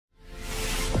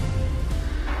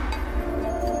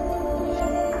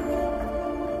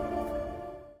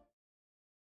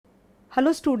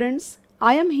Hello students,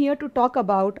 I am here to talk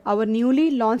about our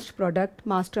newly launched product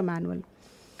Master Manual.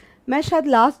 मैं शायद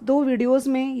last 2 videos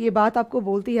में ये बात आपको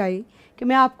बोलती आई कि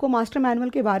मैं आपको मास्टर मैनुअल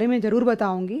के बारे में ज़रूर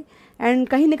बताऊंगी एंड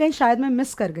कहीं ना कहीं शायद मैं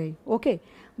मिस कर गई ओके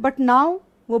बट नाउ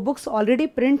वो बुक्स ऑलरेडी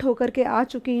प्रिंट होकर के आ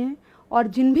चुकी हैं और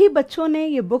जिन भी बच्चों ने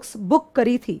ये बुक्स बुक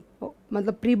करी थी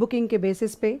मतलब प्री बुकिंग के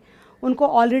बेसिस पे उनको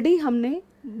ऑलरेडी हमने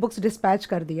बुक्स डिस्पैच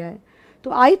कर दिया है.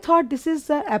 तो I thought this is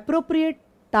the appropriate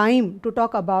time to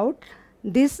talk about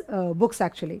this books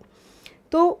actually.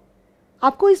 तो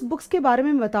आपको इस बुक्स के बारे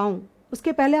में बताऊं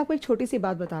उसके पहले आपको एक छोटी सी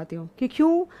बात बताती हूँ कि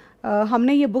क्यों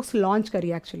हमने ये बुक्स लॉन्च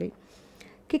करी एक्चुअली.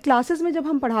 कि क्लासेस में जब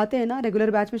हम पढ़ाते हैं ना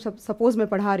रेगुलर बैच में सपोज़ मैं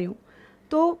पढ़ा रही हूँ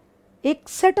तो एक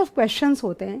सेट ऑफ क्वेश्चंस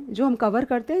होते हैं जो हम कवर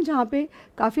करते हैं जहाँ पे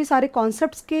काफ़ी सारे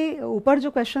कॉन्सेप्ट्स के ऊपर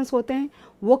जो क्वेश्चंस होते हैं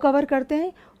वो कवर करते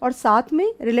हैं और साथ में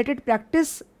रिलेटेड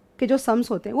प्रैक्टिस के जो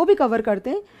सम्स होते हैं वो भी कवर करते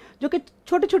हैं जो कि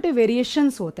छोटे छोटे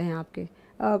वेरिएशंस होते हैं आपके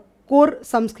कोर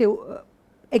सम्स के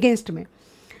अगेंस्ट में.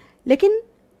 लेकिन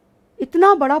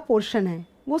इतना बड़ा पोर्शन है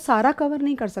वो सारा कवर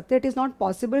नहीं कर सकते. It is not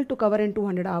possible to cover in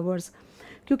 200 hours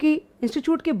क्योंकि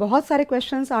इंस्टीट्यूट के बहुत सारे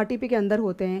क्वेश्चंस आरटीपी के अंदर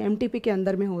होते हैं, एमटीपी के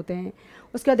अंदर में होते हैं.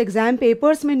 उसके बाद एग्जाम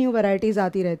पेपर्स में न्यू वैरायटीज़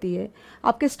आती रहती है.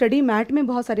 आपके स्टडी मैट में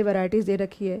बहुत सारी वैरायटीज़ दे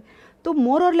रखी है. तो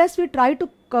मोर और less we try to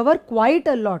cover quite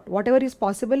a lot what ever is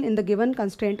possible in the given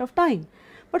constraint of time.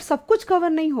 But सब कुछ कवर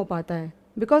नहीं हो पाता है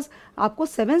बिकॉज आपको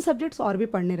 7 सब्जेक्ट्स और भी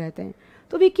पढ़ने रहते हैं.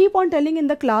 तो we keep on telling in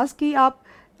the class कि आप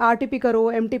आरटीपी करो,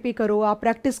 एमटीपी करो, आप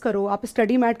प्रैक्टिस करो, आप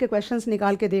स्टडी मैट के क्वेश्चंस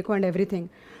निकाल के देखो एंड एवरीथिंग.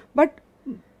 बट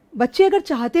बच्चे अगर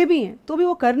चाहते भी हैं तो भी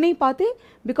वो कर नहीं पाते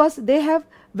because they have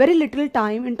very little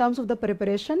time in terms of the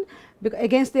preparation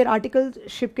against their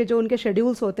articleship के जो उनके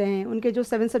शेड्यूल्स होते हैं, उनके जो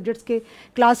 7 सब्जेक्ट्स के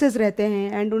क्लासेस रहते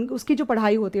हैं एंड उसकी जो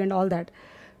पढ़ाई होती है एंड ऑल दैट.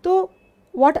 तो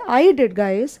what I did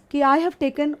guys कि I have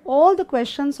taken all the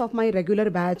questions of my regular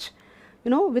batch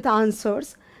you know with answers.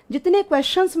 जितने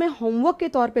questions मैं homework के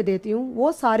तौर पे देती हूँ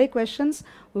वो सारे questions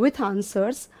with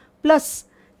answers plus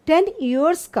 10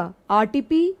 years का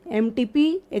RTP, MTP,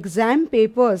 exam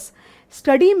papers,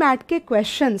 study mat के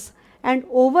questions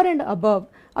and over and above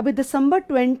अभी दिसंबर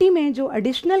 20 में जो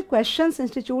एडिशनल क्वेश्चंस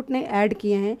इंस्टीट्यूट ने ऐड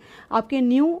किए हैं आपके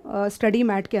न्यू स्टडी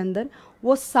मैट के अंदर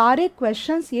वो सारे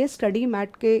क्वेश्चंस ये स्टडी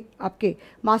मैट के आपके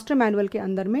मास्टर मैनुअल के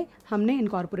अंदर में हमने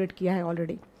इनकॉर्पोरेट किया है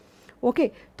ऑलरेडी. ओके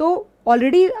तो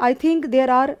already I think there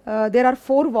are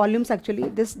 4 volumes actually.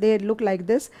 This they look like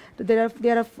this.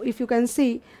 There are if you can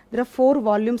see there are 4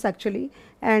 volumes actually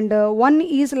and one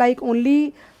is like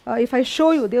only if I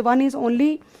show you the one is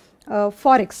only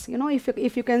Forex, you know,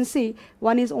 if you can see,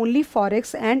 one is only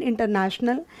Forex and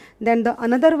international. Then the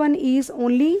another one is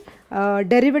only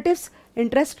derivatives,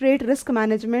 interest rate risk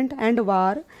management and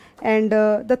VAR. And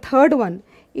the third one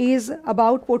is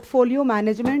about portfolio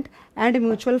management and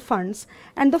mutual funds.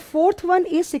 And the fourth one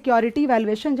is security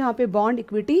valuation जहाँ पे bond,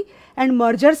 equity and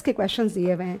mergers के questions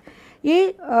दिए हुए हैं. ये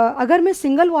अगर मैं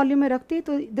single volume में रखती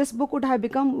तो this book would have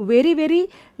become very very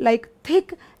like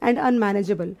thick and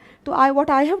unmanageable. तो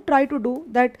what I have try to do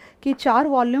that कि 4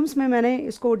 वॉल्यूम्स में मैंने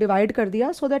इसको डिवाइड कर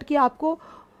दिया सो दैट कि आपको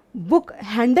बुक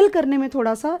हैंडल करने में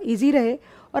थोड़ा सा इजी रहे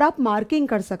और आप मार्किंग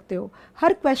कर सकते हो.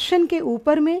 हर क्वेश्चन के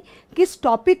ऊपर में किस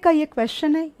टॉपिक का ये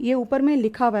क्वेश्चन है ये ऊपर में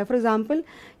लिखा हुआ है. फॉर एग्जांपल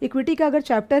इक्विटी का अगर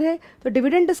चैप्टर है तो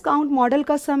डिविडेंड डिस्काउंट मॉडल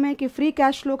का सम है कि फ्री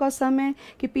कैश फ्लो का सम है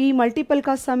कि पी मल्टीपल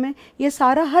का सम है. ये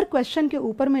सारा हर क्वेश्चन के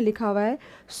ऊपर में लिखा हुआ है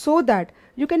so that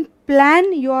you can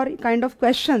plan your kind of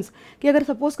questions कि अगर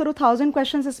सपोज करो 1000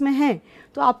 क्वेश्चंस इसमें हैं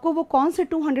तो आपको वो कौन से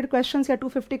 200 क्वेश्चंस या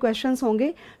 250 क्वेश्चंस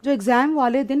होंगे जो एग्जाम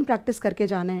वाले दिन प्रैक्टिस करके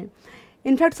जाने हैं.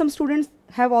 In fact, some students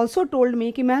have also told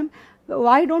me कि ma'am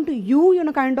why don't you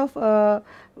know kind of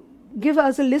give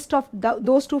us a list of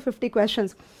those 250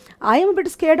 questions. I am a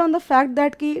bit scared on the fact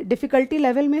that कि difficulty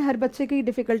level में हर बच्चे की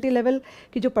difficulty level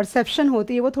की जो perception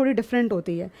होती है वो थोड़ी different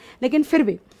होती है. लेकिन फिर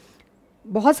भी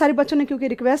बहुत सारे बच्चों ने क्योंकि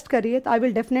रिक्वेस्ट करी है तो आई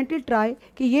विल डेफिनेटली ट्राई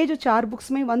कि ये जो 4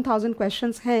 बुक्स में 1000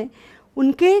 क्वेश्चंस हैं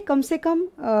उनके कम से कम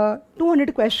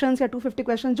 200 क्वेश्चंस या 250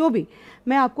 क्वेश्चन जो भी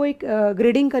मैं आपको एक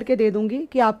ग्रेडिंग करके दे दूंगी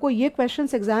कि आपको ये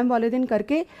क्वेश्चंस एग्जाम वाले दिन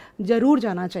करके ज़रूर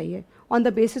जाना चाहिए on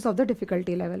the basis of the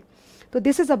difficulty level. तो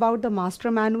this is about the master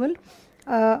manual.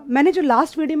 मैंने जो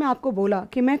लास्ट वीडियो में आपको बोला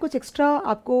कि मैं कुछ एक्स्ट्रा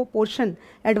आपको पोर्शन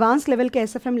एडवांस लेवल के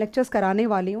एसएफएम लेक्चर्स कराने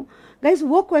वाली हूँ गाइज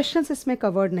वो क्वेश्चंस इसमें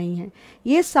कवर्ड नहीं हैं.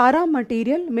 ये सारा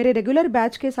मटेरियल मेरे रेगुलर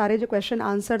बैच के सारे जो क्वेश्चन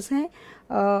आंसर्स हैं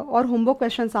और होमवर्क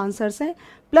क्वेश्चन आंसर्स हैं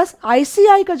प्लस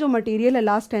ICAI का जो मटेरियल है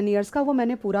लास्ट 10 ईयर्स का वो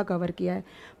मैंने पूरा कवर किया है.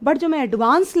 बट जो मैं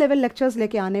एडवांस लेवल लेक्चर्स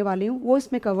लेके आने वाली हूँ वो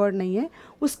इसमें कवर्ड नहीं है.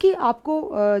 उसकी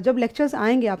आपको जब लेक्चर्स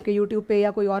आएंगे आपके यूट्यूब पे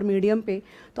या कोई और मीडियम पे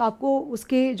तो आपको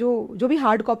उसके जो भी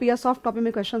हार्ड कॉपी या सॉफ्ट कॉपी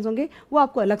में क्वेश्चंस होंगे वो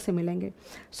आपको अलग से मिलेंगे.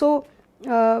 सो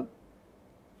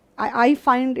I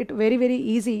find it very very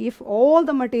easy if all the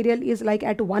material is like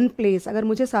eight one place. अगर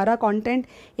मुझे सारा कंटेंट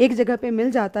एक जगह पे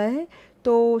मिल जाता है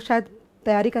तो शायद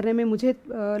तैयारी करने में मुझे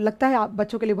लगता है आप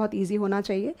बच्चों के लिए बहुत ईजी होना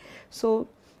चाहिए. So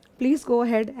please go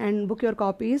ahead and book your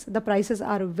copies. The prices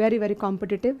are very very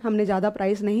competitive. हमने ज़्यादा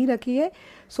प्राइस नहीं रखी है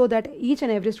so that each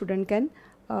and every student can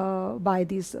buy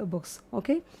these books.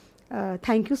 Okay,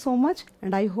 thank you so much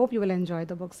and I hope you will enjoy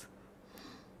the books.